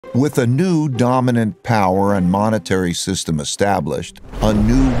With a new dominant power and monetary system established, a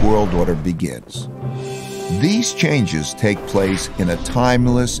new world order begins. These changes take place in a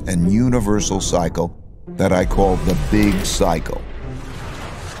timeless and universal cycle that I call the Big Cycle.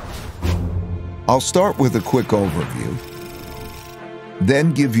 I'll start with a quick overview,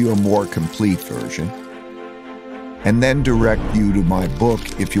 then give you a more complete version, and then direct you to my book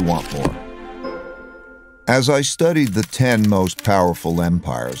if you want more. As I studied the 10 most powerful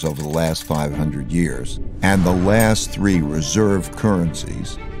empires over the last 500 years and the last 3 reserve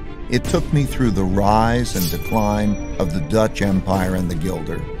currencies, it took me through the rise and decline of the Dutch Empire and the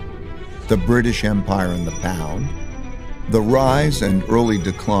guilder, the British Empire and the pound, the rise and early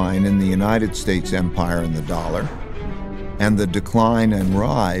decline in the United States Empire and the dollar, and the decline and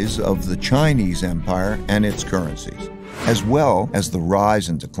rise of the Chinese Empire and its currencies, as well as the rise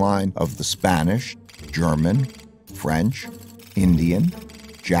and decline of the Spanish, German, French, Indian,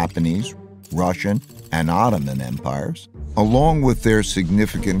 Japanese, Russian, and Ottoman empires, along with their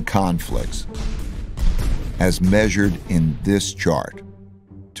significant conflicts, as measured in this chart.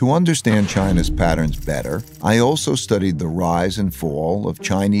 To understand China's patterns better, I also studied the rise and fall of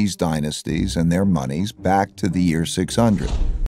Chinese dynasties and their monies back to the year 600.